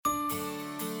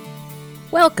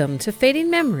Welcome to Fading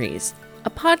Memories, a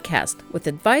podcast with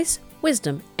advice,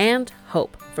 wisdom, and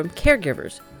hope from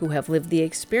caregivers who have lived the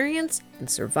experience and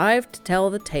survived to tell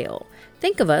the tale.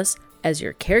 Think of us as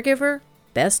your caregiver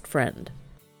best friend.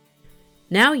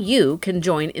 Now you can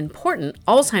join important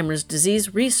Alzheimer's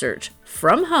disease research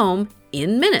from home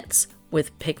in minutes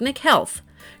with Picnic Health.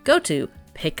 Go to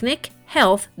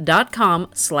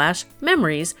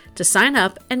picnichealth.com/memories to sign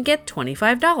up and get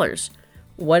 $25.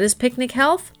 What is Picnic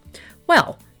Health?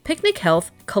 Well, Picnic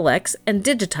Health collects and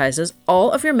digitizes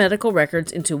all of your medical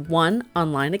records into one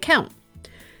online account.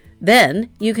 Then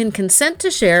you can consent to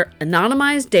share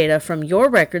anonymized data from your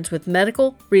records with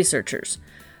medical researchers.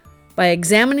 By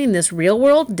examining this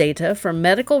real-world data from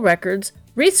medical records,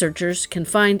 researchers can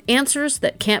find answers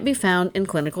that can't be found in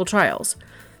clinical trials.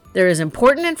 There is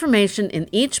important information in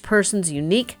each person's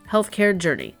unique healthcare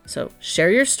journey, so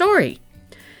share your story.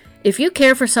 If you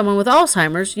care for someone with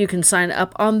Alzheimer's, you can sign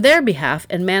up on their behalf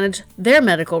and manage their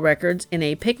medical records in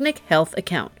a Picnic Health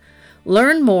account.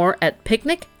 Learn more at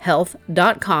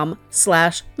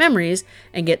picnichealth.com/memories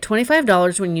and get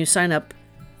 $25 when you sign up.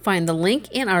 Find the link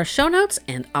in our show notes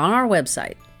and on our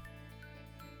website.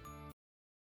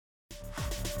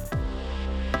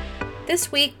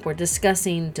 This week, we're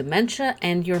discussing dementia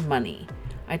and your money.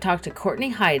 I talked to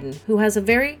Courtney Hayden, who has a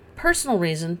very personal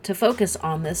reason to focus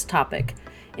on this topic.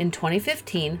 In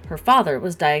 2015, her father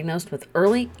was diagnosed with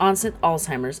early onset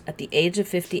Alzheimer's at the age of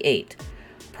 58.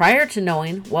 Prior to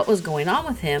knowing what was going on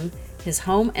with him, his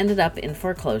home ended up in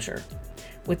foreclosure.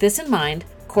 With this in mind,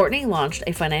 Courtney launched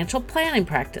a financial planning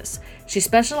practice. She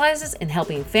specializes in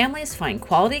helping families find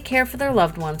quality care for their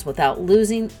loved ones without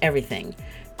losing everything.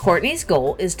 Courtney's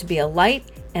goal is to be a light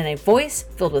and a voice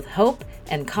filled with hope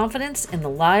and confidence in the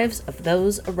lives of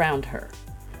those around her.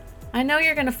 I know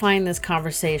you're going to find this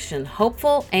conversation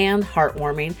hopeful and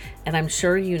heartwarming, and I'm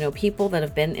sure you know people that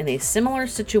have been in a similar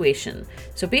situation.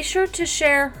 So be sure to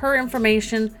share her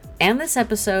information and this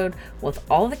episode with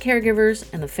all the caregivers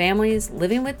and the families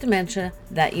living with dementia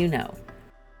that you know.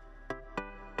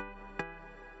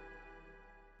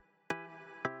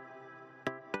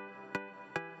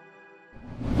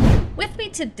 With me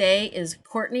today is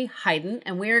Courtney Hayden,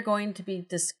 and we are going to be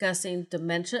discussing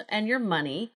dementia and your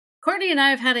money. Courtney and I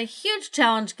have had a huge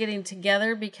challenge getting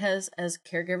together because, as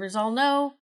caregivers all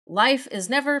know, life is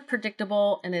never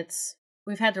predictable, and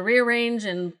we've had to rearrange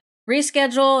and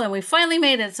reschedule, and we finally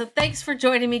made it. So thanks for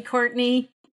joining me, Courtney.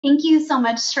 Thank you so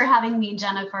much for having me,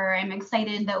 Jennifer. I'm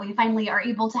excited that we finally are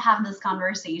able to have this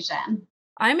conversation.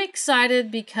 I'm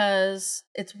excited because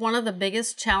it's one of the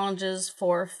biggest challenges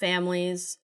for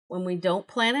families when we don't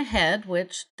plan ahead,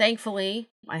 which thankfully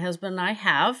my husband and I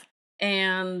have.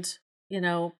 And,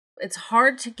 it's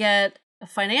hard to get a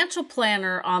financial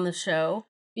planner on the show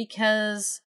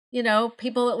because,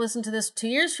 people that listen to this 2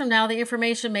 years from now, the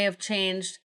information may have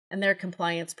changed and their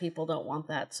compliance people don't want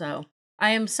that. So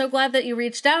I am so glad that you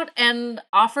reached out and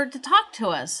offered to talk to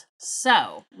us.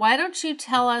 So why don't you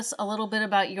tell us a little bit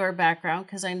about your background?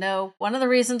 Because I know one of the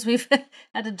reasons we've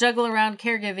had to juggle around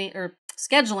caregiving or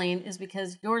scheduling is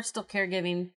because you're still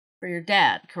caregiving for your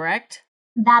dad, correct?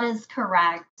 That is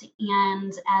correct.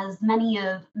 And as many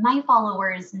of my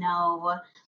followers know,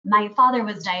 my father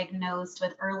was diagnosed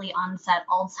with early onset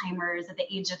Alzheimer's at the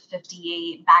age of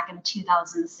 58 back in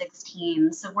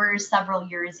 2016. So we're several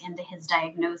years into his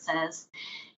diagnosis.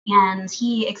 And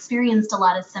he experienced a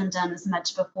lot of symptoms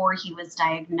much before he was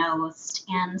diagnosed.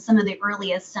 And some of the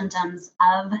earliest symptoms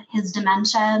of his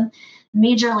dementia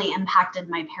majorly impacted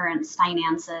my parents'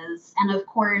 finances. And of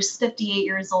course, 58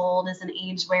 years old is an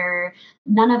age where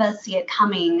none of us see it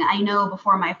coming. I know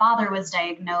before my father was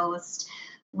diagnosed,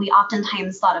 we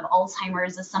oftentimes thought of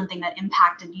Alzheimer's as something that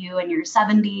impacted you in your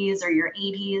 70s or your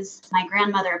 80s. My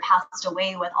grandmother passed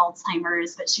away with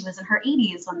Alzheimer's, but she was in her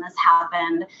 80s when this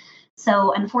happened.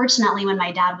 So unfortunately, when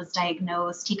my dad was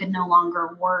diagnosed, he could no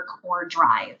longer work or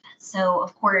drive. So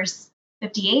of course,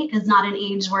 58 is not an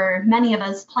age where many of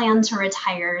us plan to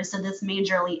retire. So this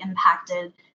majorly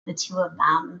impacted the two of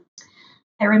them.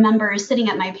 I remember sitting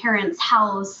at my parents'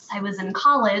 house. I was in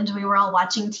college. We were all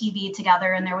watching TV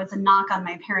together, and there was a knock on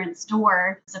my parents'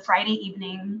 door. It was a Friday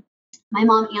evening. My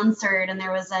mom answered, and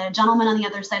there was a gentleman on the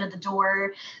other side of the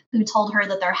door who told her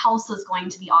that their house was going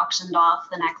to be auctioned off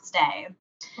the next day.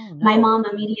 Oh, no. My mom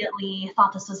immediately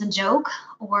thought this was a joke,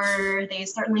 or they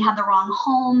certainly had the wrong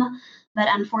home. But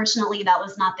unfortunately, that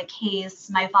was not the case.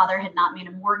 My father had not made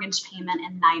a mortgage payment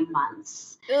in 9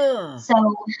 months. Ugh.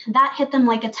 So that hit them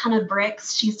like a ton of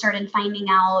bricks. She started finding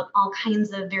out all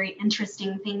kinds of very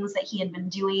interesting things that he had been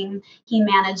doing. He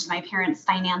managed my parents'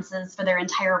 finances for their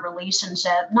entire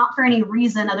relationship, not for any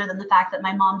reason other than the fact that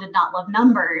my mom did not love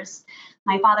numbers.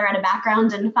 My father had a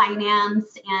background in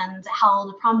finance and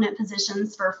held prominent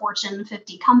positions for Fortune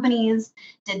 50 companies,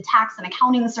 did tax and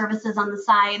accounting services on the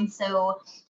side. So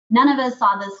none of us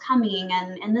saw this coming.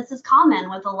 And this is common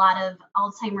with a lot of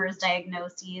Alzheimer's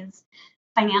diagnoses.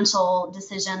 Financial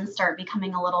decisions start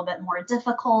becoming a little bit more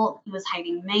difficult. He was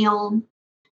hiding mail.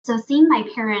 So, seeing my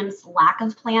parents' lack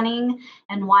of planning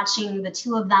and watching the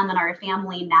two of them and our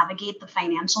family navigate the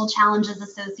financial challenges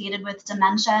associated with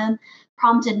dementia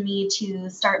prompted me to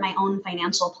start my own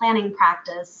financial planning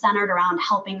practice centered around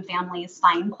helping families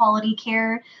find quality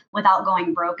care without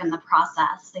going broke in the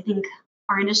process. I think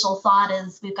our initial thought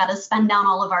is we've got to spend down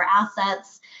all of our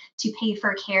assets to pay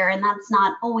for care, and that's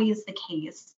not always the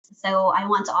case. So, I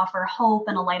want to offer hope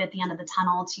and a light at the end of the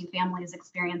tunnel to families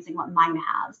experiencing what mine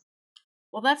has.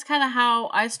 Well, that's kind of how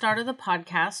I started the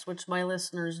podcast, which my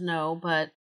listeners know,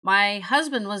 but my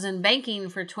husband was in banking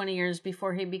for 20 years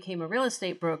before he became a real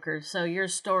estate broker. So your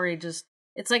story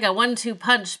it's like a 1-2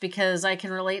 punch because I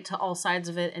can relate to all sides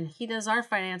of it. And he does our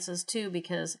finances too,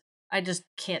 because I just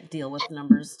can't deal with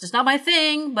numbers. It's just not my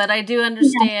thing, but I do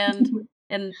understand.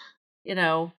 Yeah. And,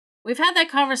 we've had that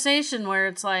conversation where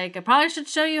it's like, I probably should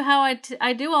show you how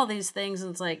I do all these things.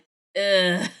 And it's like,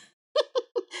 ugh.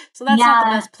 So that's not the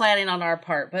Yeah, best planning on our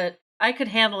part, but I could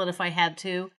handle it if I had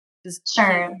to.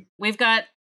 sure. We've got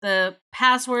the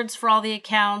passwords for all the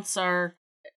accounts are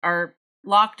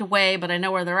locked away, but I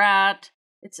know where they're at.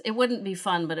 It wouldn't be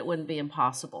fun, but it wouldn't be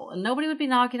impossible. And nobody would be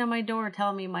knocking on my door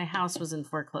telling me my house was in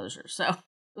foreclosure. So,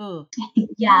 ooh.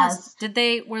 Yes.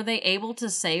 Were they able to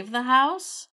save the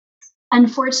house?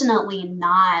 Unfortunately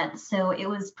not. So it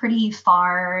was pretty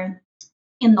far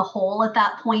in the hole at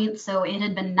that point. So it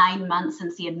had been 9 months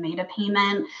since he had made a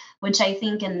payment, which I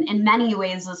think in many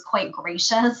ways was quite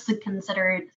gracious,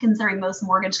 considering most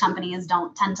mortgage companies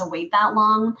don't tend to wait that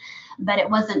long. But it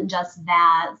wasn't just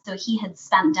that. So he had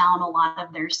spent down a lot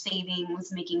of their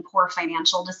savings, making poor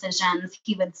financial decisions.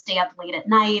 He would stay up late at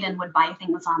night and would buy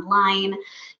things online,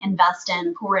 invest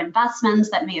in poor investments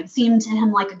that may have seemed to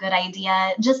him like a good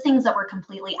idea, just things that were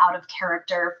completely out of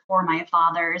character for my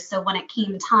father. So when it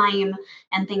came time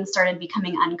and things started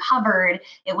becoming uncovered,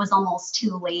 it was almost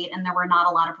too late and there were not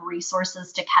a lot of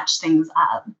resources to catch things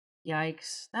up.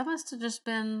 Yikes. That must have just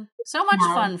been so much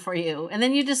Yeah. fun for you. And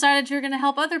then you decided you were going to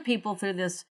help other people through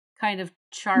this kind of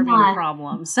charming Yeah.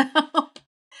 problem. So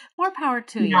more power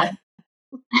to you. Yeah.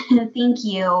 Thank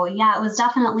you. Yeah, it was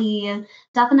definitely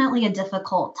a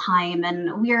difficult time,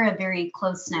 and we're a very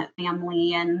close-knit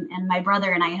family, and my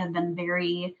brother and I have been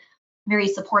very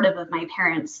supportive of my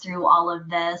parents through all of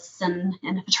this, and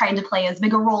have tried to play as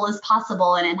big a role as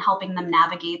possible in helping them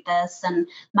navigate this. And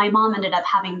my mom ended up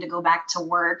having to go back to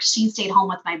work. She stayed home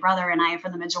with my brother and I for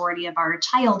the majority of our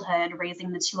childhood,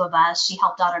 raising the two of us. She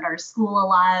helped out at our school a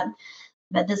lot,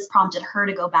 but this prompted her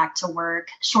to go back to work.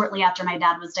 Shortly after my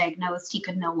dad was diagnosed, he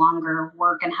could no longer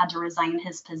work and had to resign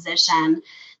his position.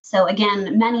 So,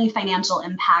 again, many financial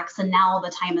impacts. And now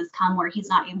the time has come where he's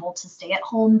not able to stay at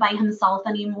home by himself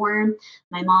anymore.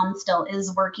 My mom still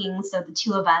is working. So, the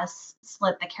two of us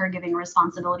split the caregiving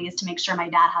responsibilities to make sure my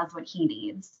dad has what he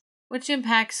needs. Which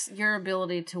impacts your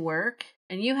ability to work.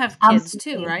 And you have kids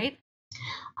too, Absolutely. right?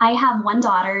 I have one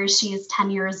daughter. She's 10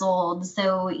 years old.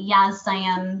 So, yes, I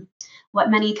am what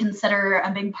many consider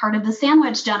a big part of the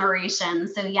sandwich generation.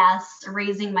 So, yes,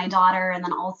 raising my daughter and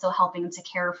then also helping to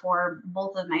care for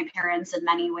both of my parents in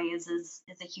many ways is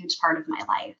a huge part of my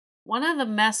life. One of the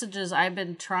messages I've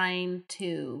been trying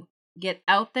to get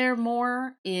out there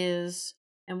more is,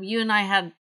 and you and I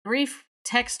had brief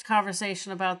text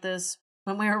conversation about this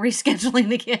when we were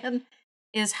rescheduling again,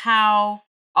 is how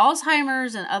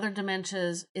Alzheimer's and other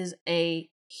dementias is a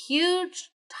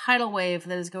huge tidal wave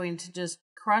that is going to just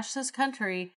crush this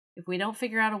country if we don't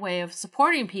figure out a way of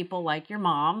supporting people like your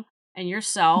mom and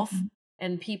yourself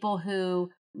and people who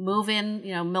move in,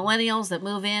 millennials that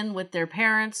move in with their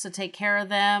parents to take care of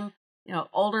them,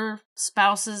 older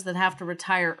spouses that have to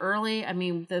retire early. I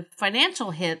mean, the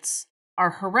financial hits are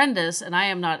horrendous, and I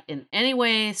am not in any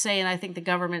way saying I think the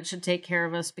government should take care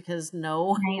of us, because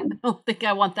no, Right. I don't think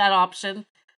I want that option.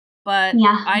 But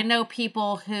Yeah. I know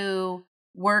people who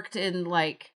worked in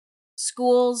like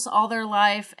schools all their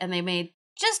life and they made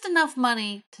just enough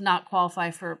money to not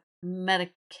qualify for Medicaid.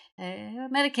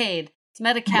 It's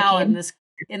Medi-Cal Medicaid.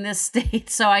 in this state,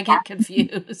 so I Yeah. get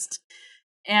confused.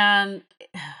 And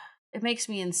it makes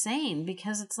me insane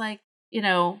because it's like,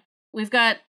 we've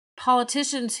got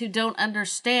politicians who don't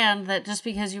understand that just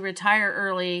because you retire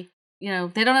early,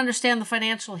 they don't understand the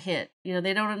financial hit.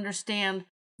 They don't understand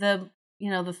the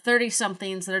 30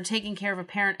 somethings that are taking care of a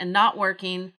parent and not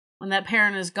working when that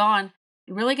parent is gone.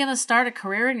 You really going to start a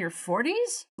career in your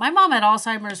 40s? My mom had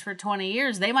Alzheimer's for 20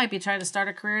 years. They might be trying to start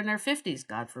a career in their 50s,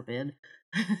 God forbid.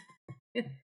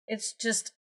 It's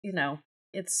just,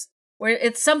 it's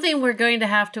something we're going to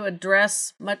have to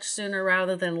address much sooner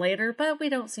rather than later, but we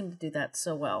don't seem to do that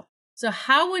so well. So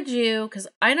how would you, because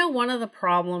I know one of the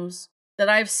problems that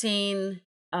I've seen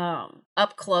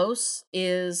up close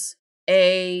is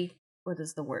what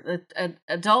is the word? An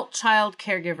adult child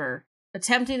caregiver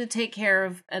attempting to take care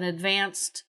of an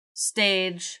advanced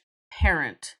stage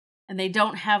parent, and they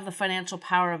don't have the financial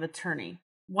power of attorney.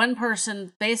 One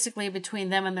person, basically between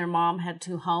them and their mom, had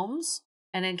 2 homes,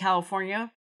 and in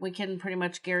California, we can pretty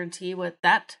much guarantee what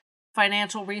that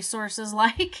financial resource is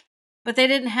like, but they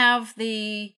didn't have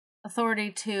the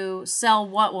authority to sell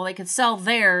they could sell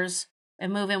theirs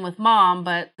and move in with mom,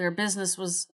 but their business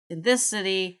was in this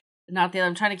city, not the other.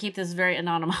 I'm trying to keep this very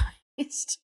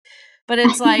anonymized. But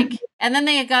it's like, and then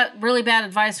they got really bad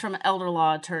advice from an elder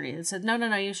law attorney that said, no,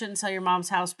 you shouldn't sell your mom's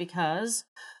house because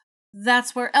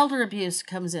that's where elder abuse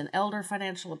comes in, elder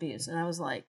financial abuse. And I was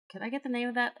like, can I get the name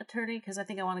of that attorney? Because I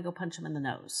think I want to go punch him in the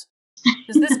nose.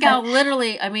 Because this gal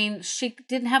literally, she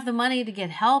didn't have the money to get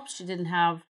help. She didn't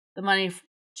have the money.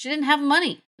 She didn't have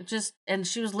money. And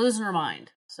she was losing her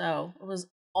mind. So it was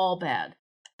all bad.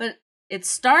 But it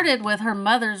started with her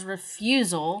mother's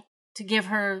refusal to give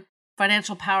her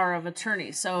financial power of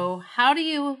attorney. So how do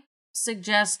you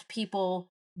suggest people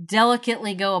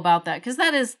delicately go about that? Because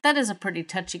that is a pretty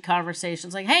touchy conversation.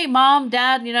 It's like, hey, mom,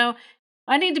 dad,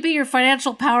 I need to be your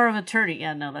financial power of attorney.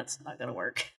 Yeah, no, that's not going to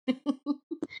work.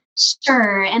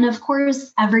 Sure. And of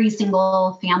course, every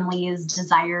single family's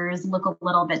desires look a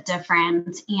little bit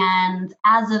different. And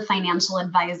as a financial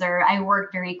advisor, I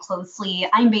work very closely.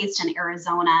 I'm based in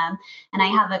Arizona, and I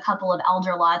have a couple of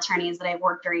elder law attorneys that I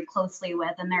work very closely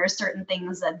with. And there are certain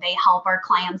things that they help our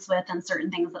clients with and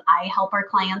certain things that I help our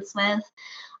clients with.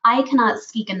 I cannot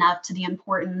speak enough to the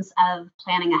importance of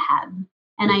planning ahead.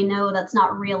 And I know that's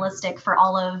not realistic for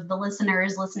all of the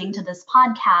listeners listening to this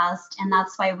podcast. And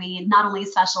that's why we not only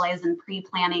specialize in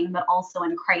pre-planning, but also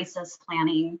in crisis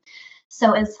planning.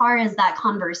 So as far as that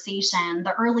conversation,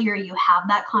 the earlier you have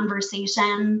that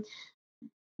conversation,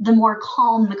 the more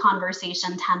calm the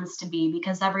conversation tends to be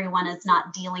because everyone is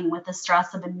not dealing with the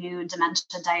stress of a new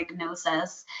dementia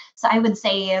diagnosis. So I would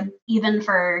say even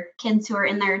for kids who are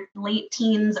in their late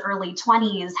teens, early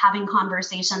 20s, having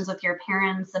conversations with your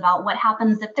parents about what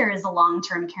happens if there is a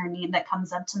long-term care need that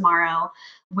comes up tomorrow.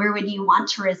 Where would you want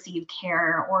to receive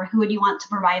care, or who would you want to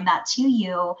provide that to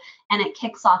you? And it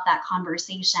kicks off that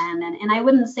conversation. And I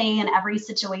wouldn't say in every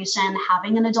situation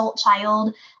having an adult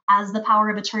child as the power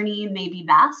of attorney may be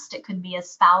best. It could be a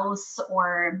spouse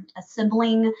or a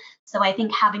sibling. So I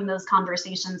think having those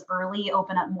conversations early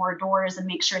open up more doors and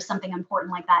make sure something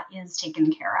important like that is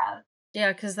taken care of.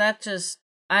 Yeah, because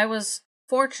I was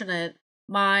fortunate.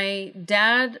 My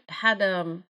dad had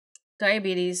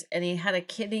diabetes, and he had a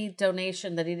kidney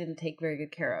donation that he didn't take very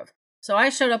good care of. So I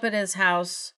showed up at his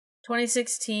house,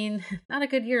 2016, not a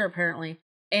good year apparently,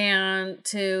 and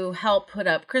to help put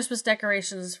up Christmas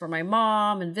decorations for my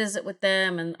mom and visit with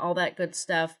them and all that good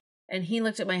stuff. And he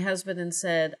looked at my husband and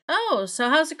said, oh, so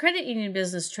how's the credit union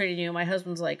business treating you? My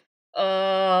husband's like,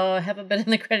 I haven't been in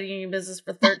the credit union business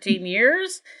for 13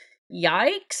 years.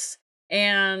 Yikes.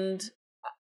 And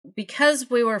because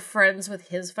we were friends with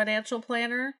his financial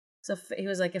planner, so he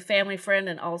was like a family friend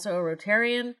and also a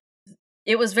Rotarian,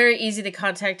 it was very easy to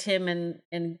contact him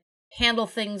and handle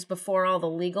things before all the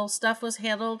legal stuff was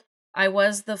handled. I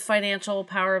was the financial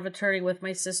power of attorney with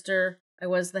my sister. I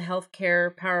was the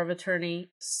healthcare power of attorney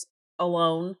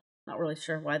alone. Not really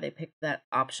sure why they picked that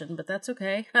option, but that's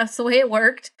okay. That's the way it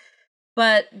worked.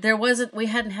 But we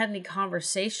hadn't had any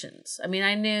conversations. I mean,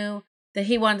 I knew that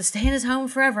he wanted to stay in his home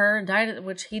forever and died,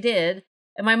 which he did.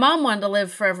 And my mom wanted to live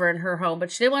forever in her home,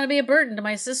 but she didn't want to be a burden to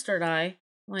my sister and I.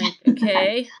 Like,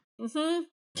 okay.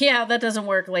 Yeah, that doesn't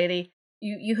work, lady.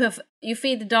 You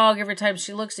feed the dog every time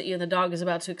she looks at you, and the dog is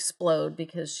about to explode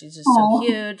because she's just so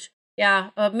huge. Yeah,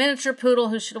 a miniature poodle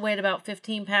who should have weighed about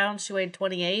 15 pounds. She weighed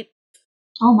 28.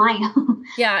 Oh my.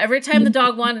 Yeah, every time the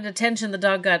dog wanted attention, the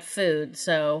dog got food.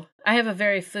 So I have a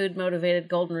very food-motivated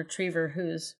golden retriever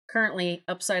who's currently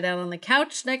upside down on the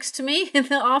couch next to me in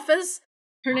the office.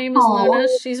 Her name is Luna.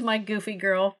 She's my goofy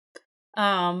girl.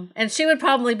 And she would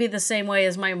probably be the same way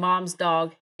as my mom's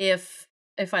dog. If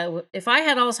I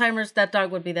had Alzheimer's, that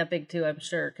dog would be that big too, I'm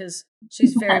sure, because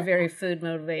she's very, very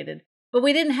food-motivated. But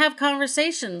we didn't have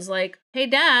conversations like, hey,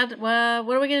 Dad, what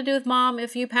are we going to do with Mom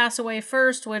if you pass away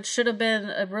first, which should have been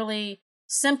a really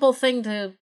simple thing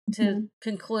to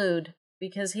conclude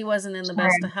because he wasn't in the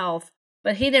best of health.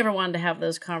 But he never wanted to have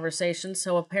those conversations,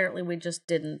 so apparently we just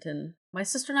didn't. And my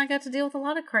sister and I got to deal with a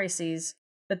lot of crises,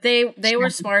 but they were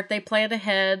smart. They planned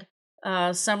ahead.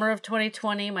 Summer of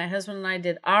 2020, my husband and I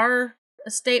did our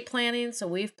estate planning, so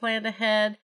we've planned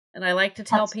ahead. And I like to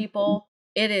tell people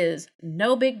it is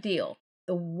no big deal.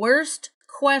 The worst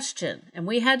question, and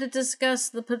we had to discuss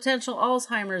the potential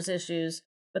Alzheimer's issues,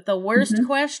 but the worst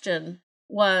question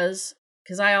was,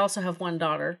 because I also have one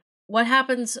daughter, what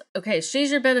happens? Okay,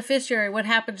 she's your beneficiary. What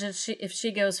happens if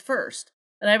she goes first?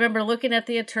 And I remember looking at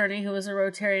the attorney, who was a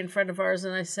Rotarian friend of ours,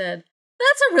 and I said,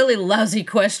 that's a really lousy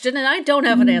question, and I don't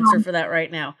have an answer for that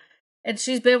right now. And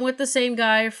she's been with the same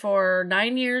guy for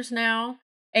 9 years now,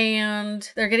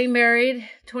 and they're getting married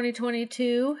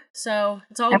 2022, so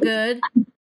it's all good.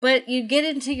 But you get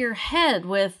into your head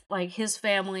with, like, his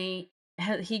family.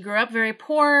 He grew up very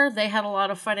poor. They had a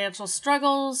lot of financial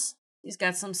struggles. He's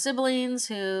got some siblings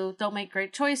who don't make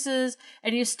great choices,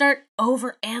 and you start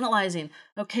over analyzing.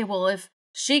 Okay, well, if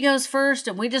she goes first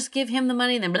and we just give him the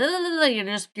money, then blah, blah,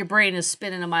 blah, your brain is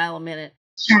spinning a mile a minute.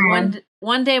 Sure.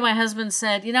 One day my husband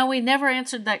said, we never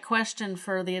answered that question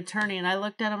for the attorney. And I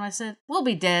looked at him and I said, we'll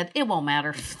be dead. It won't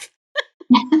matter.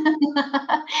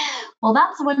 Well,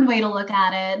 that's one way to look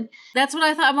at it. That's what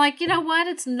I thought. I'm like, you know what?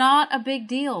 It's not a big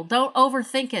deal. Don't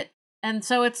overthink it. And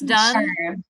so it's done.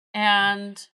 Sure.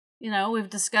 And, we've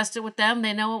discussed it with them.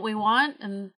 They know what we want,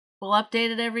 and we'll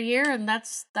update it every year. And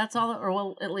that's all, or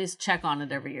we'll at least check on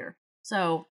it every year.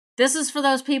 So this is for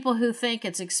those people who think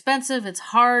it's expensive, it's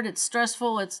hard, it's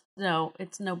stressful. It's no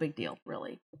big deal,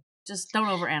 really. Just don't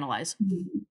overanalyze.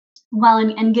 Well,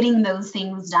 and getting those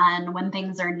things done when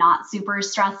things are not super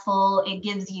stressful, it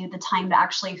gives you the time to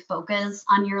actually focus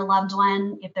on your loved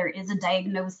one if there is a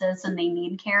diagnosis and they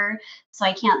need care. So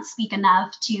I can't speak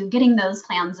enough to getting those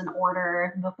plans in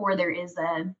order before there is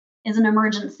an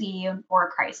emergency or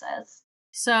a crisis.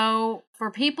 So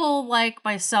for people like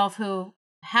myself who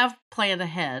have planned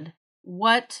ahead,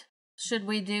 what should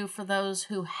we do for those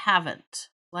who haven't?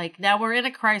 Like, now we're in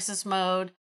a crisis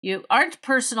mode. You aren't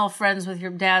personal friends with your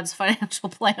dad's financial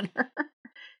planner.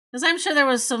 Because I'm sure there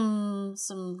was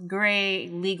some gray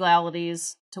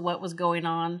legalities to what was going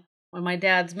on when my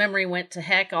dad's memory went to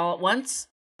heck all at once.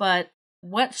 But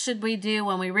what should we do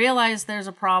when we realize there's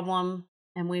a problem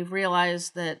and we've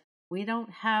realized that we don't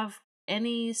have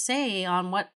any say on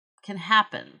what can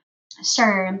happen?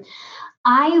 Sure.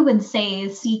 I would say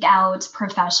seek out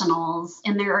professionals.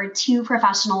 And there are two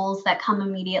professionals that come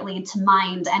immediately to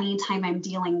mind anytime I'm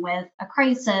dealing with a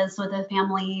crisis with a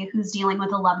family who's dealing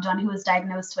with a loved one who is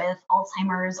diagnosed with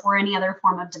Alzheimer's or any other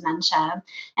form of dementia.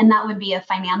 And that would be a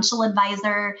financial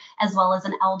advisor as well as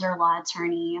an elder law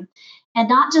attorney. And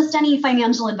not just any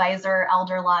financial advisor,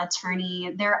 elder law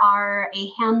attorney. There are a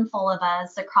handful of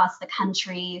us across the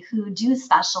country who do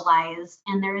specialize,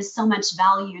 and there is so much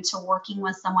value to working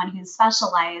with someone who's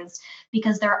specialized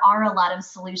because there are a lot of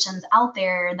solutions out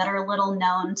there that are little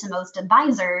known to most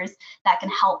advisors that can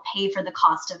help pay for the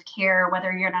cost of care,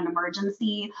 whether you're in an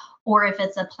emergency or if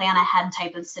it's a plan ahead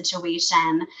type of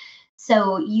situation.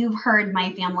 So you've heard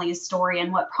my family's story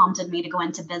and what prompted me to go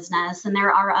into business. And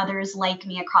there are others like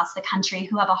me across the country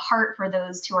who have a heart for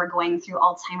those who are going through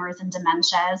Alzheimer's and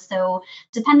dementia. So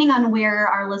depending on where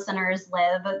our listeners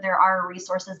live, there are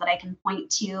resources that I can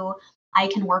point to. I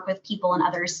can work with people in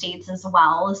other states as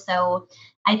well. So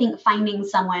I think finding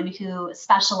someone who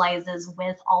specializes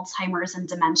with Alzheimer's and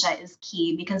dementia is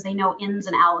key because they know ins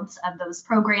and outs of those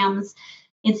programs.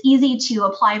 It's easy to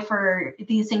apply for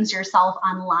these things yourself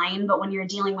online, but when you're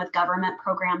dealing with government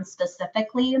programs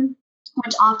specifically,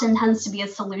 which often tends to be a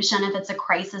solution if it's a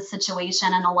crisis situation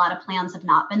and a lot of plans have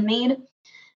not been made,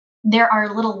 there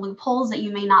are little loopholes that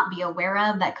you may not be aware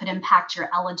of that could impact your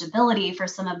eligibility for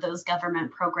some of those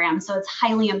government programs. So it's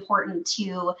highly important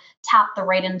to tap the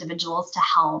right individuals to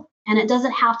help. And it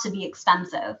doesn't have to be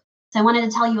expensive. So I wanted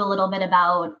to tell you a little bit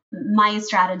about my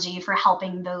strategy for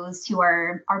helping those who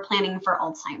are planning for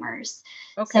Alzheimer's.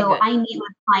 Okay, so good. I meet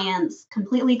with clients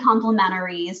completely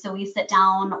complimentary. So we sit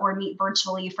down or meet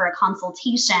virtually for a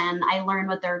consultation. I learn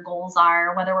what their goals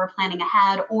are, whether we're planning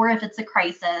ahead or if it's a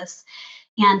crisis.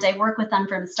 And I work with them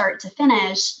from start to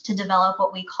finish to develop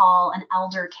what we call an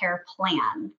elder care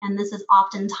plan. And this is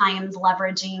oftentimes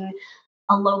leveraging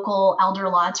a local elder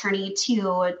law attorney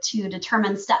to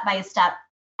determine step-by-step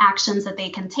actions that they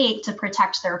can take to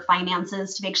protect their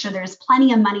finances, to make sure there's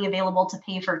plenty of money available to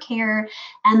pay for care,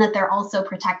 and that they're also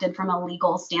protected from a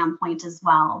legal standpoint as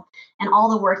well. And all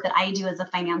the work that I do as a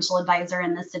financial advisor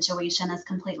in this situation is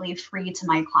completely free to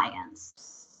my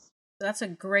clients. That's a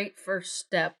great first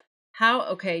step.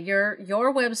 Your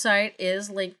website is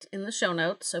linked in the show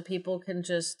notes, so people can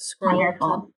just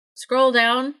scroll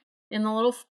down in the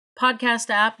little podcast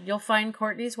app. You'll find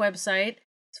Courtney's website.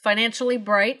 It's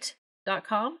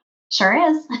financiallybright.com.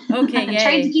 Sure is. Okay, yay.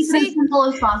 Tried to keep it as See? simple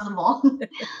as possible.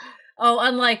 Oh,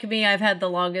 unlike me, I've had the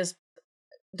longest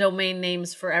domain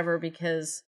names forever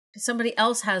because somebody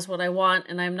else has what I want,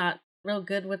 and I'm not real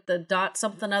good with the dot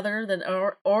something other than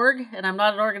org, and I'm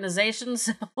not an organization,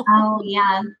 so. Oh,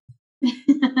 yeah.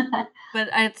 But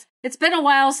it's been a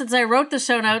while since I wrote the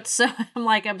show notes, so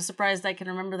I'm surprised I can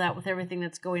remember that with everything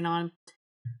that's going on.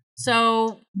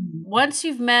 So once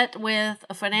you've met with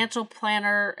a financial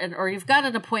planner or you've got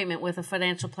an appointment with a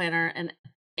financial planner and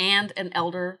an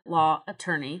elder law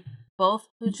attorney, both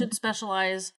who should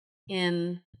specialize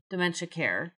in dementia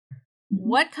care,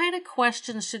 what kind of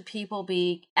questions should people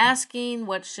be asking?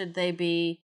 What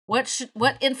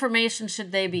information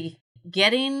should they be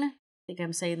getting? I think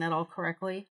I'm saying that all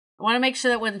correctly. I want to make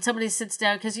sure that when somebody sits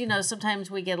down, because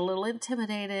sometimes we get a little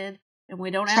intimidated and we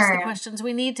don't ask the questions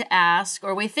we need to ask,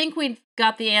 or we think we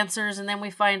got the answers and then we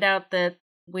find out that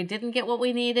we didn't get what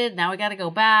we needed. Now we got to go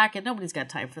back, and nobody's got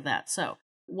time for that. So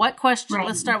let's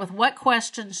start with what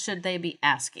questions should they be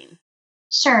asking?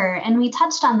 Sure. And we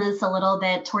touched on this a little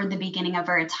bit toward the beginning of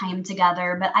our time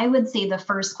together, but I would say the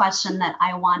first question that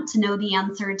I want to know the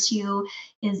answer to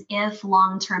is, if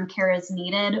long-term care is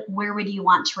needed, where would you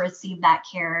want to receive that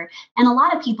care? And a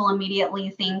lot of people immediately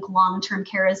think long-term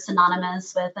care is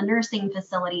synonymous with a nursing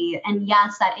facility. And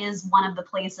yes, that is one of the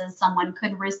places someone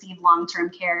could receive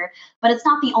long-term care, but it's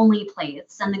not the only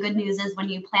place. And the good news is, when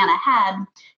you plan ahead,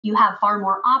 you have far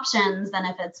more options than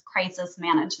if it's crisis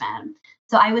management.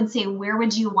 So I would say, where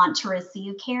would you want to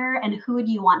receive care, and who would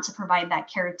you want to provide that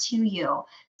care to you?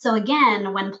 So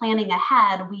again, when planning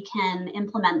ahead, we can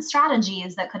implement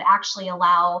strategies that could actually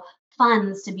allow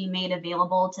funds to be made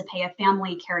available to pay a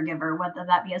family caregiver, whether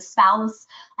that be a spouse,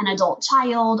 an adult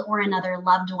child, or another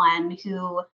loved one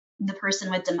who the person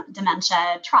with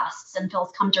dementia trusts and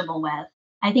feels comfortable with.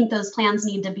 I think those plans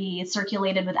need to be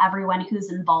circulated with everyone who's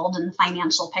involved in the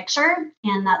financial picture.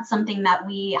 And that's something that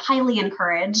we highly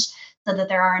encourage, so that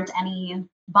there aren't any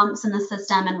bumps in the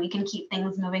system and we can keep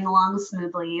things moving along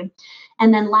smoothly.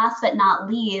 And then last but not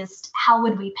least, how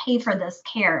would we pay for this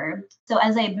care? So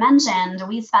as I mentioned,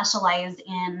 we specialize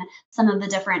in some of the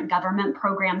different government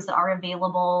programs that are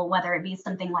available, whether it be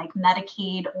something like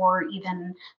Medicaid or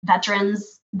even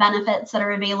veterans benefits that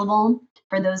are available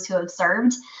for those who have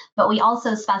served. But we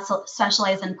also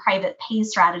specialize in private pay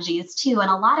strategies too. And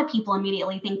a lot of people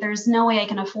immediately think, there's no way I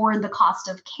can afford the cost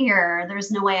of care. There's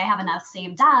no way I have enough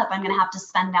saved up. I'm going to have to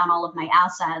spend down all of my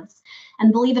assets.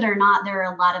 And believe it or not, there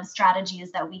are a lot of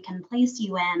strategies that we can place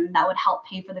you in that would help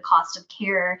pay for the cost of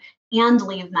care and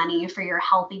leave money for your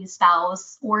healthy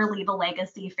spouse, or leave a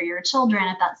legacy for your children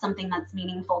if that's something that's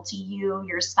meaningful to you,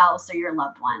 your spouse, or your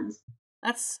loved ones.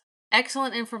 That's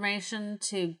excellent information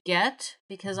to get,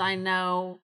 because I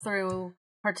know through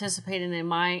participating in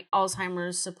my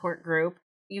Alzheimer's support group,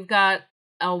 you've got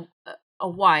a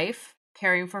wife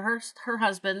caring for her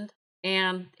husband,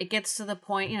 and it gets to the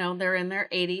point, they're in their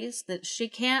 80s, that she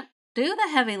can't do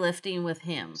the heavy lifting with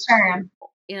him. Sure.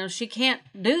 She can't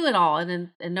do it all,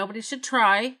 and nobody should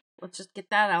try. Let's just get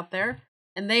that out there.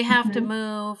 And they have to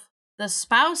move the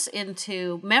spouse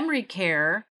into memory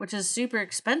care, which is super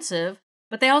expensive,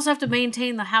 but they also have to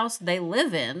maintain the house they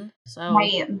live in. So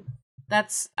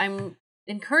I'm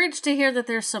encouraged to hear that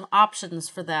there's some options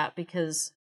for that,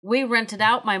 because we rented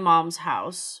out my mom's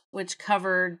house, which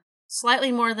covered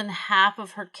slightly more than half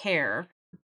of her care,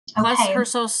 plus her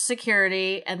Social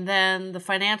Security, and then the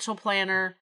financial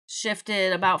planner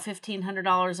shifted about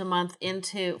 $1,500 a month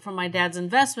from my dad's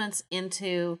investments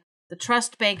into the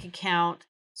trust bank account.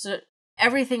 So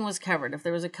everything was covered. If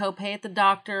there was a copay at the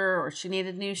doctor, or she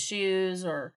needed new shoes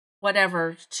or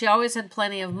whatever, she always had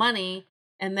plenty of money.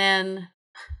 And then,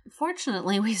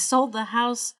 unfortunately, we sold the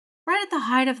house right at the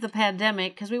height of the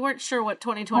pandemic, because we weren't sure what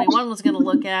 2021 was going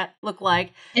to look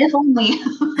like. If only.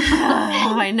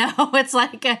 I know. It's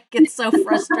like I get so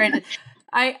frustrated.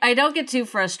 I don't get too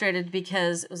frustrated,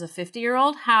 because it was a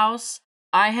 50-year-old house.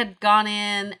 I had gone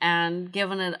in and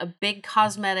given it a big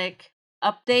cosmetic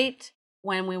update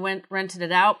when we rented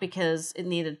it out, because it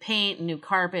needed paint and new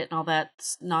carpet and all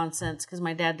that nonsense, because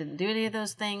my dad didn't do any of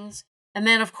those things. And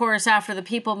then, of course, after the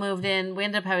people moved in, we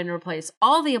ended up having to replace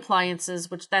all the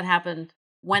appliances, which that happened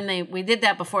we did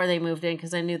that before they moved in,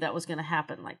 because I knew that was going to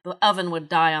happen. Like, the oven would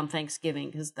die on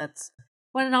Thanksgiving, because that's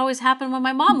when it always happened when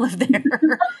my mom lived there.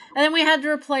 And then we had to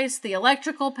replace the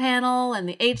electrical panel and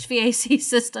the HVAC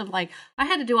system. Like, I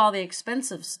had to do all the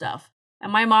expensive stuff.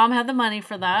 And my mom had the money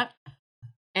for that.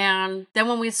 And then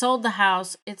when we sold the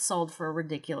house, it sold for a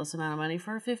ridiculous amount of money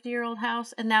for a 50-year-old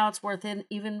house. And now it's worth an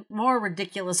even more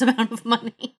ridiculous amount of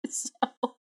money.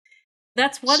 So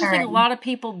that's one thing a lot of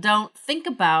people don't think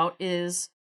about is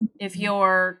if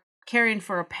you're caring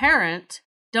for a parent,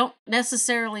 don't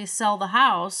necessarily sell the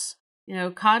house.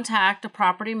 Contact a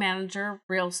property manager,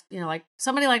 like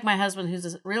somebody like my husband who's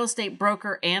a real estate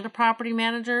broker and a property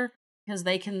manager, because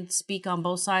they can speak on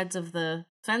both sides of the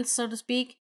fence, so to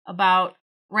speak, about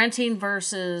renting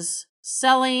versus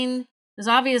selling. There's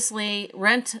obviously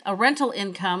a rental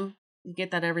income. You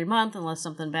get that every month unless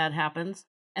something bad happens.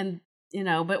 And,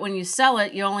 but when you sell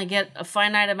it, you only get a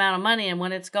finite amount of money. And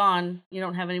when it's gone, you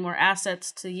don't have any more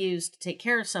assets to use to take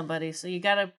care of somebody. So you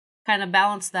got to kind of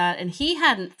balance that. And he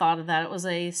hadn't thought of that. It was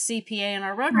a CPA in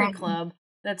our Rotary Club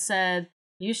that said,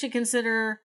 you should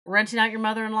consider renting out your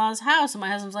mother-in-law's house. And my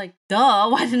husband's like, duh,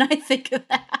 why didn't I think of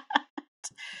that?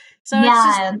 So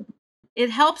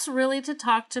it helps really to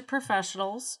talk to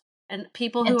professionals and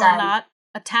people who are not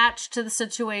attached to the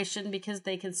situation because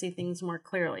they can see things more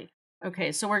clearly.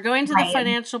 Okay, so we're going to the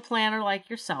financial planner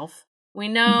like yourself. We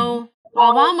know,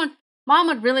 Mom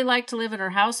would really like to live in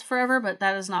her house forever, but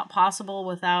that is not possible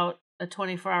without a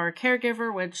 24-hour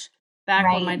caregiver, which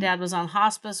back when my dad was on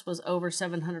hospice was over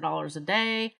 $700 a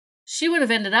day. She would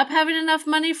have ended up having enough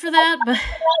money for that, but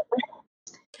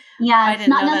yeah, it's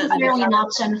not necessarily an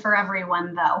option for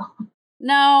everyone, though.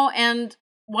 No, and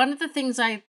one of the things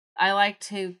I like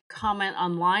to comment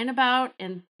online about,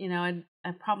 and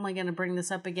I'm probably going to bring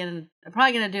this up again, and I'm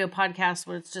probably going to do a podcast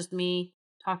where it's just me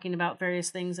talking about various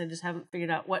things. I just haven't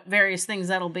figured out what various things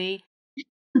that'll be.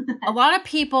 A lot of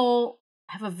people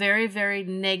have a very, very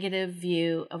negative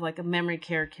view of like a memory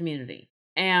care community,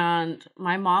 and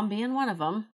my mom being one of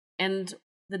them. And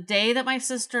the day that my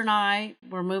sister and I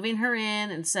were moving her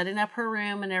in and setting up her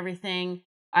room and everything,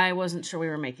 I wasn't sure we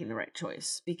were making the right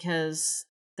choice, because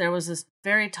there was this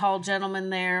very tall gentleman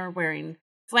there wearing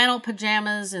flannel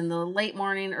pajamas in the late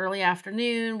morning, early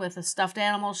afternoon with a stuffed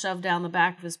animal shoved down the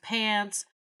back of his pants.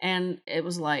 And it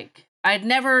was like, I'd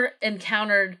never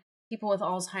encountered people with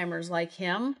Alzheimer's like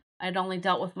him. I'd only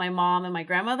dealt with my mom and my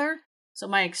grandmother. So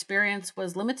my experience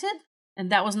was limited. And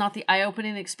that was not the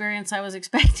eye-opening experience I was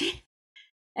expecting.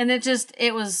 And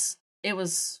it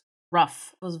was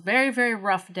rough. It was a very, very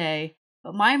rough day.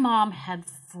 But my mom had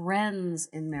friends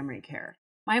in memory care.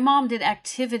 My mom did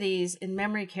activities in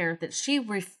memory care that she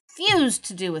refused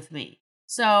to do with me.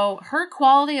 So her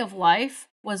quality of life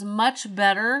was much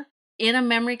better in a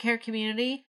memory care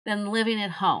community than living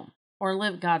at home, or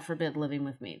God forbid, living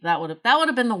with me. That would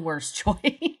have been the worst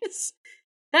choice.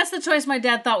 That's the choice my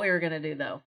dad thought we were going to do,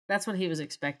 though. That's what he was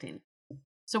expecting.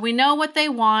 So we know what they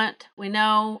want. We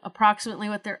know approximately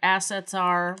what their assets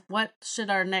are. What should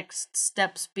our next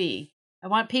steps be? I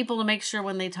want people to make sure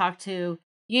when they talk to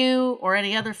you or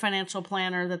any other financial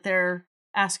planner that they're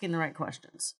asking the right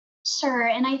questions. Sure.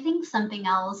 And I think something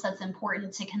else that's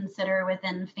important to consider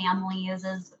within families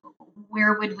is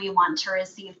where would we want to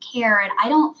receive care? And I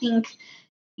don't think,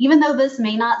 even though this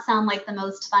may not sound like the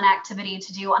most fun activity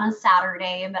to do on a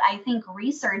Saturday, but I think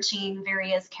researching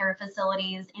various care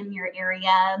facilities in your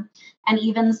area and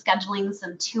even scheduling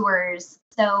some tours.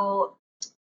 So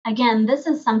again, this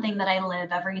is something that I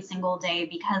live every single day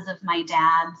because of my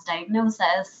dad's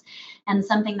diagnosis, and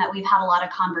something that we've had a lot of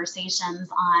conversations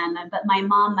on. But my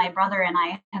mom, my brother, and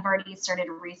I have already started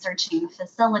researching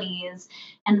facilities,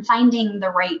 and finding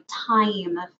the right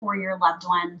time for your loved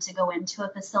one to go into a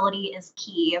facility is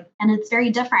key. And it's very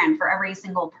different for every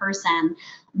single person.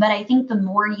 But I think the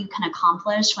more you can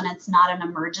accomplish when it's not an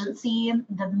emergency,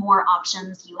 the more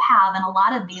options you have. And a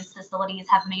lot of these facilities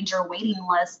have major waiting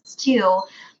lists too.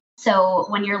 So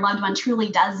when your loved one truly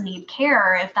does need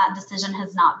care, if that decision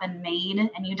has not been made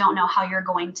and you don't know how you're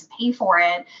going to pay for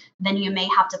it, then you may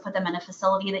have to put them in a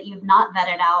facility that you've not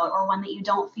vetted out, or one that you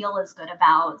don't feel as good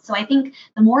about. So I think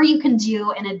the more you can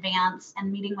do in advance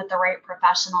and meeting with the right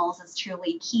professionals is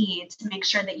truly key to make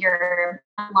sure that you're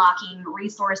unlocking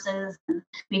resources and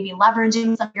maybe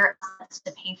leveraging some of your assets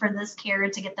to pay for this care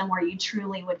to get them where you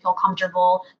truly would feel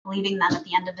comfortable leaving them at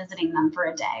the end of visiting them for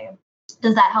a day.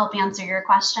 Does that help answer your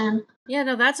question? Yeah,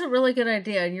 no, that's a really good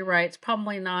idea. You're right. It's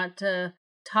probably not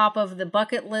top of the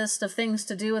bucket list of things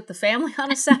to do with the family on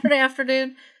a Saturday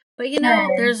afternoon. But,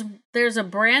 there's a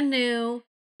brand new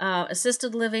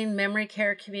assisted living memory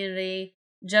care community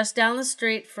just down the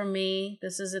street from me.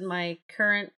 This is in my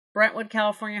current Brentwood,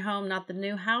 California home, not the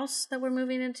new house that we're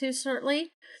moving into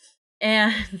shortly.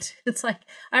 And it's like,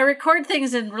 I record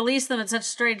things and release them at such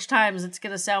strange times. It's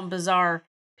going to sound bizarre.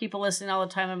 People listening all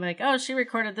the time, I'm like, oh, she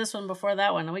recorded this one before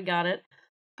that one, and we got it.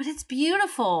 But it's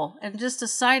beautiful. And just a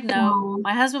side note,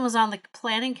 my husband was on the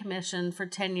planning commission for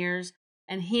 10 years,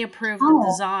 and he approved the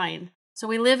design. So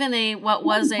we live in what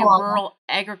was a rural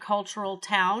agricultural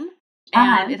town,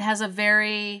 and it has a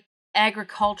very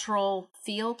agricultural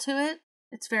feel to it.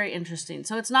 It's very interesting.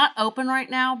 So it's not open right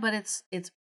now, but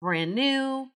it's brand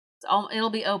new. It'll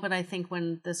be open, I think,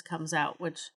 when this comes out,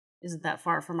 which isn't that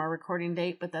far from our recording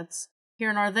date, but that's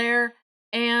here nor there.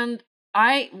 And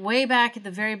way back at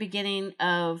the very beginning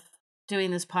of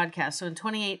doing this podcast, so in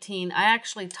 2018, I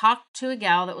actually talked to a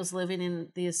gal that was living in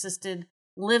the assisted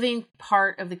living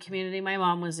part of the community my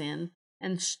mom was in.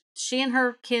 And she and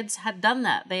her kids had done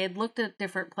that. They had looked at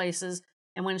different places.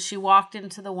 And when she walked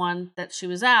into the one that she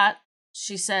was at,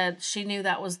 she said she knew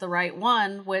that was the right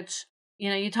one, which,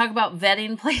 you talk about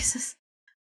vetting places.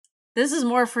 This is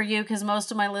more for you because most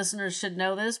of my listeners should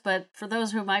know this. But for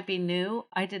those who might be new,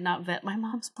 I did not vet my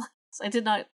mom's place. I did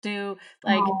not do,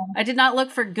 I did not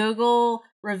look for Google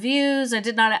reviews. I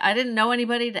didn't know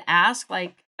anybody to ask.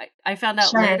 I found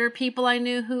out later people I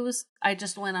knew I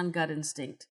just went on gut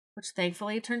instinct, which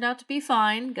thankfully turned out to be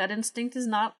fine. Gut instinct is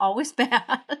not always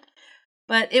bad.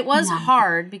 But it was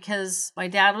hard because my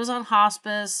dad was on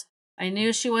hospice. I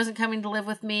knew she wasn't coming to live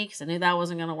with me because I knew that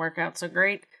wasn't going to work out so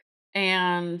great.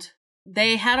 And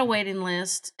they had a waiting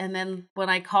list. And then when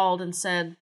I called and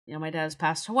said, my dad's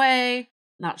passed away,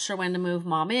 not sure when to move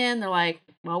mom in, they're like,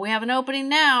 well, we have an opening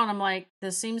now. And I'm like,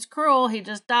 this seems cruel. He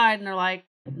just died. And they're like,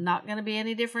 not going to be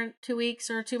any different 2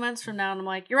 weeks or 2 months from now. And I'm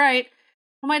like, you're right.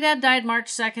 Well, my dad died March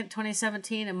 2nd,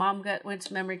 2017, and mom went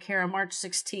to memory care on March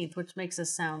 16th, which makes us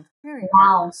sound very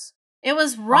heartless. It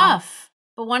was rough,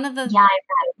 but one of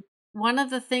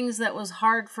the things that was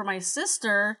hard for my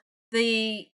sister,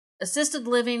 the assisted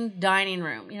living dining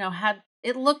room,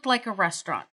 it looked like a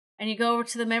restaurant. And you go over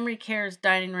to the memory care's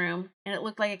dining room, and it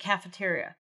looked like a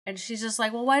cafeteria. And she's just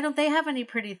like, well, why don't they have any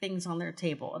pretty things on their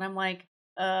table? And I'm like,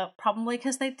 probably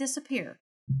because they disappear.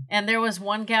 And there was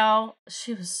one gal,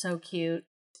 she was so cute.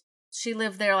 She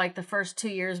lived there like the first 2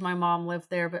 years my mom lived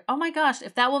there. But oh my gosh,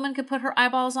 if that woman could put her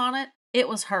eyeballs on it, it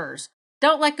was hers.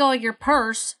 Don't let go of your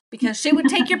purse because she would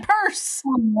take your purse.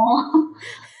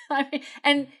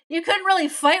 And you couldn't really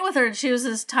fight with her. And she was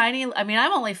this tiny.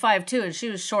 I'm only 5'2", and she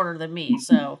was shorter than me.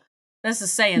 So this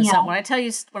is saying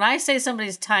something. When I say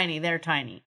somebody's tiny, they're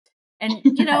tiny. And,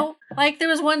 there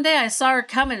was one day I saw her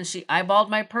coming and she eyeballed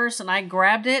my purse and I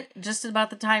grabbed it just about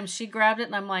the time she grabbed it.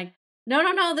 And I'm like,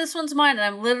 no, this one's mine. And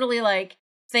I'm literally like,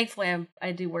 thankfully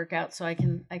I do work out so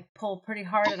I pull pretty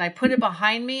hard and I put it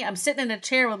behind me. I'm sitting in a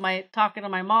chair talking to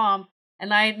my mom,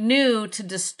 and I knew to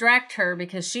distract her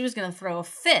because she was going to throw a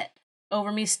fit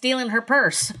over me stealing her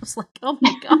purse. I was like, oh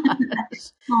my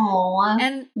gosh. Aww.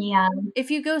 And if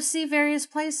you go see various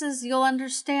places, you'll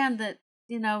understand that,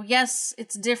 yes,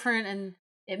 it's different and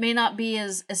it may not be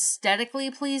as aesthetically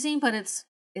pleasing, but it's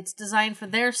designed for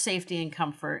their safety and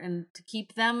comfort and to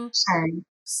keep them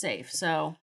safe.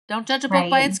 So don't judge a book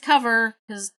by its cover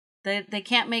because they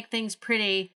can't make things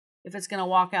pretty if it's going to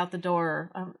walk out the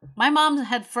door. My mom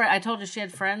had I told you she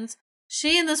had friends.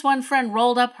 She and this one friend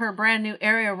rolled up her brand new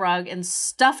area rug and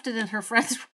stuffed it in her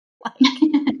friend's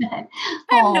I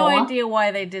have no idea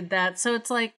why they did that. So it's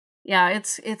like, yeah,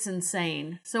 it's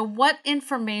insane. So what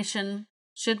information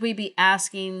should we be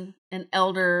asking an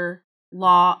elder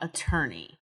law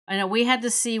attorney? I know we had to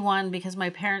see one because my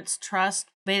parents' trust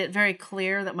made it very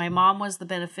clear that my mom was the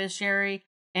beneficiary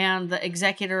and the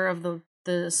executor of the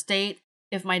estate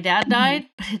if my dad died,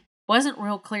 but it wasn't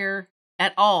real clear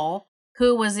at all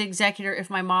who was the executor if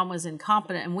my mom was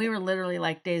incompetent. And we were literally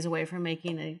like days away from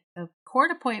making a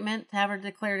court appointment to have her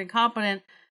declared incompetent.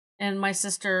 And my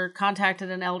sister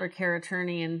contacted an elder care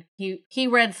attorney, and he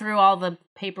read through all the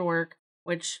paperwork,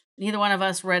 which neither one of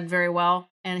us read very well.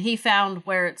 And he found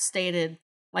where it stated,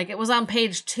 it was on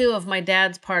page 2 of my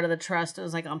dad's part of the trust. It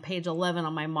was on page 11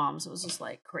 on my mom's. It was just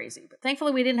crazy. But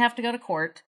thankfully we didn't have to go to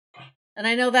court. And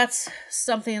I know that's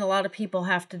something a lot of people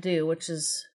have to do, which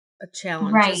is a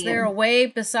challenge. Right. Is there a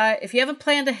way if you haven't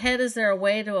planned ahead, is there a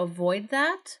way to avoid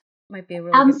that? Might be a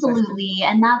really Absolutely.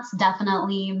 And that's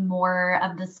definitely more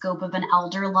of the scope of an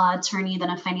elder law attorney than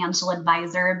a financial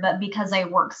advisor. But because I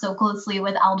work so closely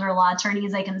with elder law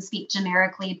attorneys, I can speak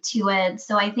generically to it.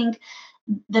 So I think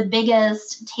the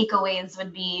biggest takeaways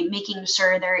would be making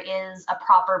sure there is a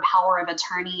proper power of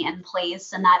attorney in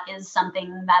place. And that is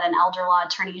something that an elder law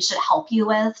attorney should help you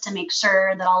with to make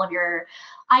sure that all of your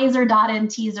I's are dotted,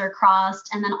 T's are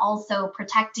crossed, and then also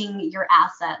protecting your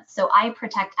assets. So I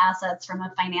protect assets from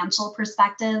a financial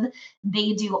perspective.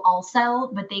 They do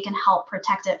also, but they can help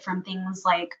protect it from things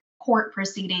like court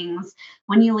proceedings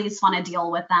when you least want to deal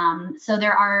with them. So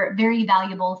there are very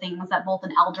valuable things that both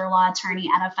an elder law attorney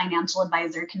and a financial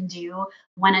advisor can do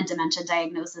when a dementia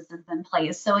diagnosis is in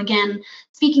place. So again,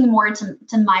 speaking more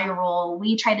to my role,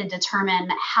 we try to determine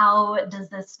how does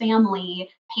this family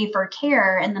pay for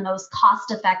care in the most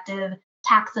cost-effective,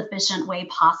 tax efficient way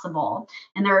possible.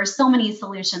 And there are so many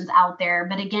solutions out there.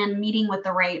 But again, meeting with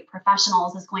the right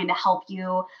professionals is going to help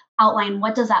you outline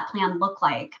what does that plan look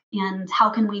like and how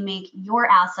can we make your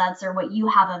assets or what you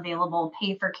have available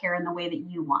pay for care in the way that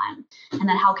you want. And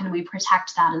then how can we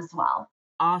protect that as well?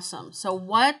 Awesome. So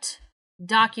what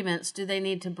documents do they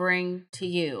need to bring to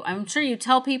you? I'm sure you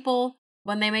tell people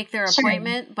when they make their Sure.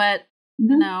 appointment, but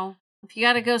Mhm. if you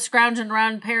got to go scrounging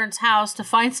around parents' house to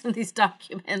find some of these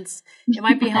documents, it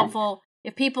might be helpful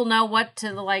if people know what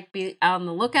to be on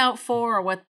the lookout for, or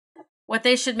what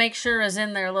they should make sure is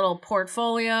in their little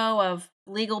portfolio of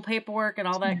legal paperwork and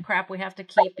all that crap we have to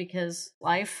keep because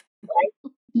life.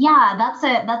 Yeah,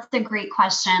 that's a great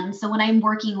question. So when I'm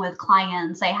working with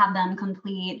clients, I have them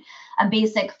complete a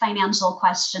basic financial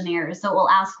questionnaire. So we'll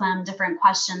ask them different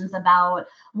questions about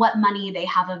what money they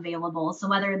have available. So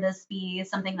whether this be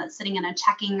something that's sitting in a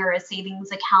checking or a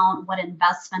savings account, what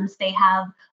investments they have,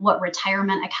 what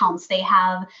retirement accounts they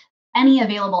have, any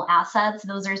available assets,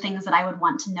 those are things that I would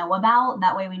want to know about.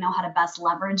 That way we know how to best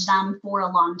leverage them for a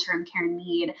long-term care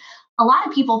need. A lot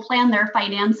of people plan their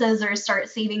finances or start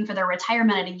saving for their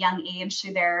retirement at a young age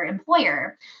through their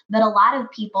employer. But a lot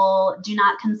of people do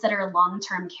not consider long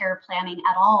term care planning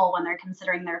at all when they're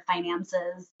considering their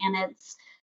finances. And it's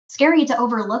scary to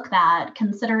overlook that,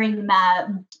 considering that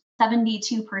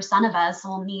 72% of us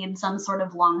will need some sort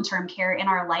of long term care in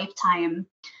our lifetime.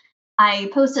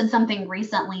 I posted something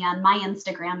recently on my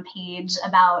Instagram page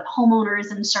about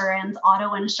homeowners insurance,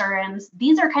 auto insurance.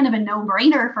 These are kind of a no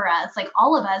brainer for us. Like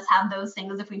all of us have those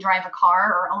things if we drive a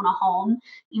car or own a home.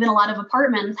 Even a lot of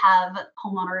apartments have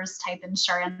homeowners type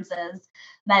insurances,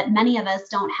 but many of us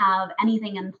don't have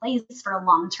anything in place for a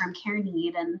long term care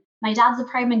need. And my dad's a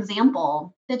prime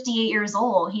example. 58 years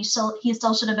old. He still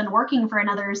should have been working for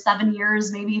another 7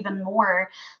 years, maybe even more,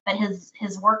 but his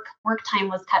work time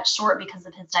was cut short because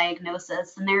of his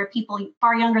diagnosis. And there are people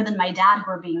far younger than my dad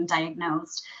who are being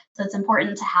diagnosed. So it's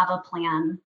important to have a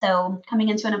plan. So coming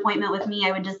into an appointment with me,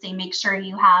 I would just say make sure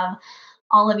you have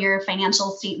all of your financial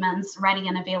statements ready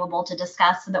and available to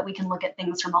discuss so that we can look at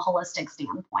things from a holistic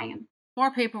standpoint.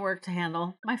 More paperwork to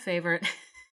handle. My favorite.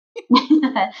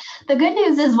 The good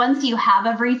news is once you have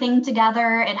everything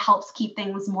together, it helps keep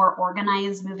things more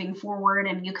organized moving forward,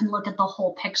 and you can look at the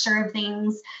whole picture of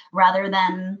things rather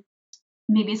than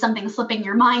maybe something slipping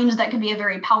your mind that could be a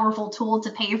very powerful tool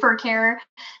to pay for care.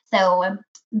 So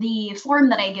the form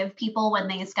that I give people when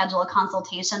they schedule a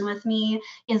consultation with me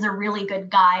is a really good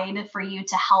guide for you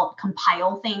to help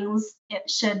compile things. It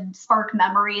should spark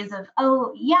memories of,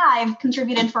 oh, yeah, I've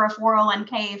contributed for a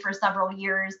 401k for several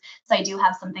years. So I do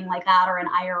have something like that, or an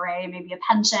IRA, maybe a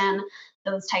pension,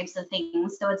 those types of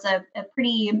things. So it's a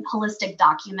pretty holistic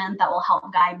document that will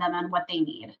help guide them on what they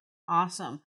need.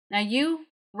 Awesome. Now you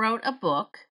wrote a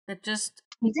book that just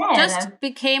We just did.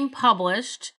 became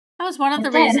published. That was one of It the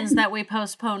did. reasons that we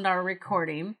postponed our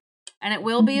recording, and it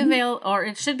will be Mhm. available, or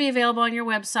it should be available on your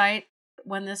website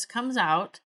when this comes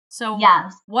out. So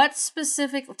Yes. what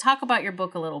specific, talk about your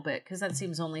book a little bit, because that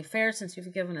seems only fair since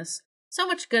you've given us so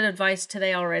much good advice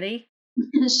today already.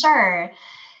 Sure.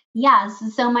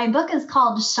 Yes. So my book is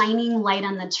called Shining Light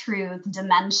on the Truth,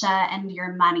 Dementia and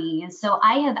Your Money. So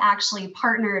I have actually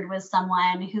partnered with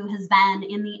someone who has been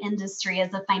in the industry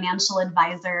as a financial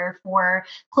advisor for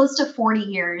close to 40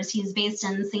 years. He's based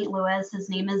in St. Louis. His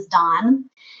name is Don,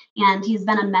 and he's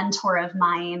been a mentor of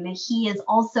mine. He is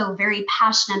also very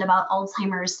passionate about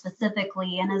Alzheimer's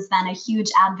specifically and has been a huge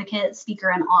advocate, speaker,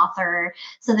 and author.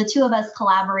 So the two of us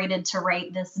collaborated to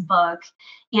write this book.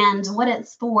 And what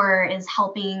it's for is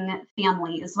helping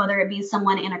families, whether it be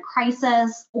someone in a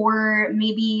crisis or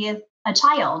maybe a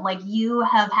child. Like you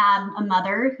have had a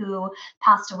mother who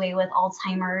passed away with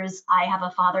Alzheimer's. I have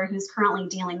a father who's currently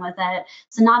dealing with it.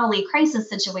 So, not only crisis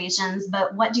situations,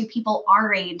 but what do people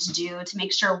our age do to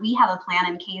make sure we have a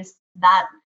plan in case that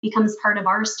becomes part of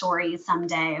our story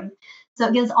someday? So,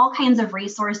 it gives all kinds of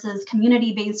resources,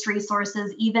 community based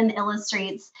resources, even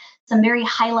illustrates some very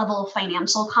high level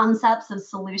financial concepts of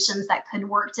solutions that could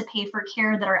work to pay for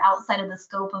care that are outside of the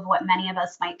scope of what many of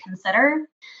us might consider.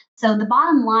 So, the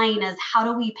bottom line is how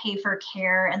do we pay for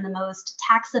care in the most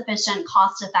tax efficient,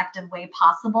 cost effective way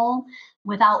possible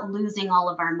without losing all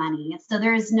of our money? So,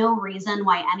 there is no reason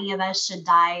why any of us should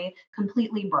die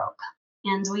completely broke.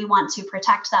 And we want to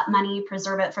protect that money,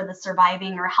 preserve it for the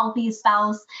surviving or healthy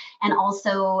spouse, and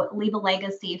also leave a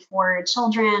legacy for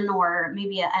children or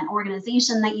maybe an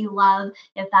organization that you love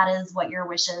if that is what your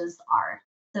wishes are.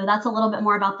 So that's a little bit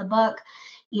more about the book.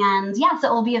 And yes,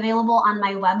 it will be available on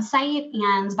my website.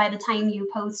 And by the time you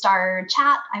post our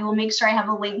chat, I will make sure I have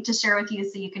a link to share with you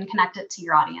so you can connect it to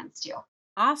your audience too.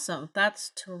 Awesome. That's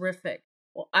terrific.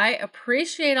 Well, I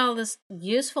appreciate all this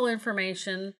useful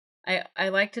information. I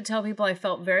like to tell people I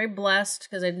felt very blessed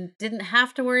because I didn't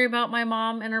have to worry about my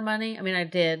mom and her money. I mean, I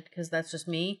did because that's just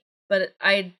me, but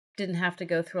I didn't have to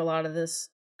go through a lot of this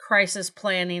crisis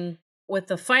planning with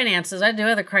the finances. I do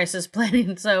other crisis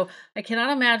planning, so I cannot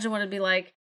imagine what it'd be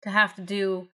like to have to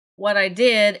do what I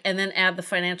did and then add the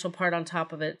financial part on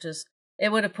top of it.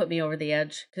 It would have put me over the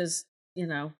edge because,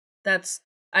 that's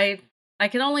I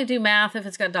can only do math if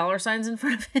it's got dollar signs in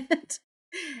front of it.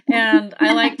 And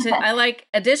I like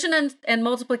addition and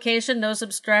multiplication, no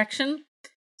subtraction.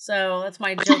 So that's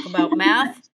my joke about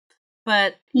math.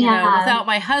 But, without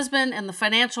my husband and the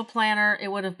financial planner, it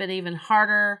would have been even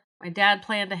harder. My dad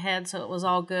planned ahead, so it was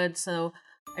all good. So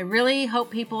I really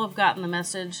hope people have gotten the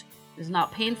message. It is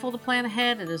not painful to plan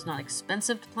ahead. It is not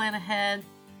expensive to plan ahead.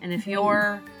 And if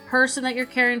your person that you're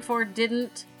caring for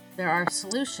didn't, there are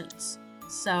solutions.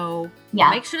 So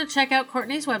make sure to check out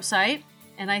Courtney's website.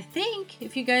 And I think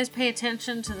if you guys pay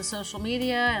attention to the social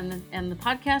media and the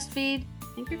podcast feed, I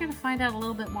think you're going to find out a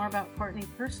little bit more about Courtney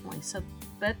personally.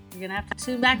 But you're going to have to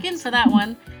tune back in for that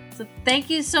one. So thank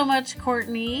you so much,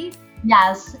 Courtney.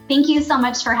 Yes. Thank you so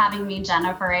much for having me,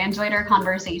 Jennifer. I enjoyed our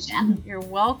conversation. You're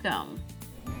welcome.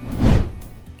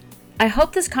 I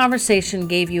hope this conversation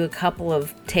gave you a couple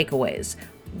of takeaways.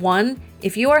 One,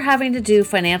 if you are having to do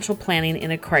financial planning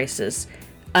in a crisis,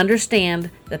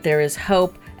 understand that there is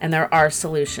hope and there are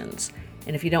solutions.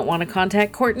 And if you don't want to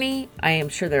contact Courtney, I am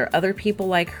sure there are other people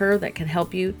like her that can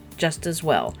help you just as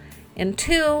well. And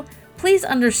two, please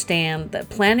understand that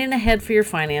planning ahead for your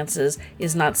finances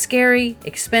is not scary,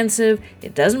 expensive,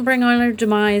 it doesn't bring on your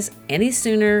demise any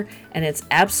sooner, and it's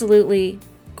absolutely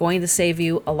going to save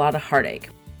you a lot of heartache.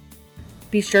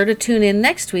 Be sure to tune in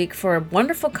next week for a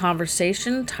wonderful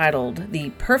conversation titled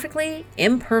The Perfectly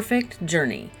Imperfect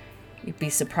Journey. You'd be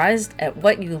surprised at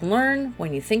what you learn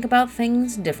when you think about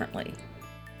things differently.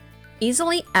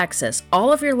 Easily access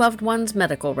all of your loved one's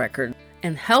medical records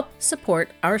and help support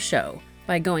our show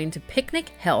by going to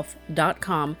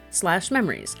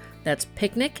picnichealth.com/memories. That's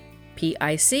picnic,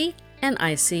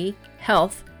 PICNIC,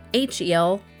 health,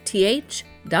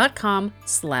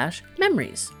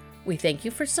 HELTH.com/memories. We thank you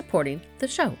for supporting the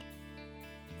show.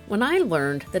 When I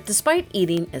learned that despite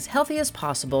eating as healthy as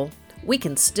possible, we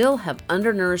can still have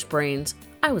undernourished brains,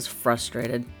 I was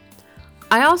frustrated.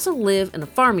 I also live in a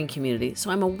farming community, so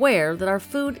I'm aware that our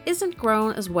food isn't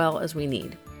grown as well as we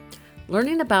need.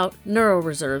 Learning about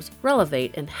neuroreserves,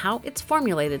 Relevate, and how it's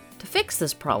formulated to fix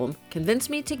this problem convinced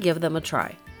me to give them a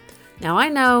try. Now I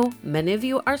know many of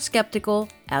you are skeptical,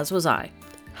 as was I.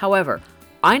 However,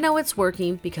 I know it's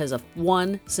working because of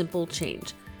one simple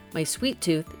change. My sweet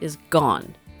tooth is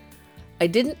gone. I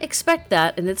didn't expect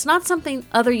that, and it's not something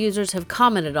other users have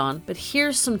commented on, but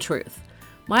here's some truth.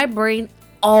 My brain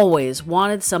always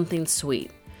wanted something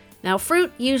sweet. Now,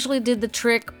 fruit usually did the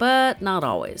trick, but not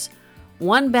always.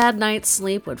 One bad night's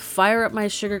sleep would fire up my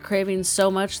sugar cravings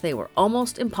so much they were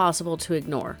almost impossible to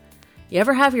ignore. You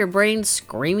ever have your brain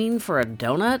screaming for a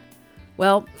donut?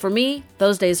 Well, for me,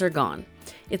 those days are gone.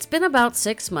 It's been about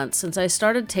 6 months since I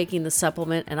started taking the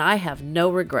supplement, and I have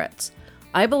no regrets.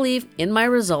 I believe in my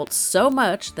results so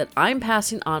much that I'm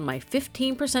passing on my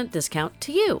 15% discount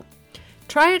to you.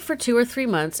 Try it for 2 or 3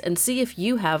 months and see if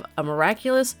you have a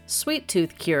miraculous sweet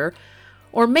tooth cure,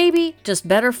 or maybe just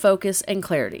better focus and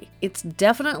clarity. It's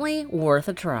definitely worth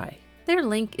a try. Their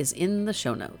link is in the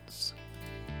show notes.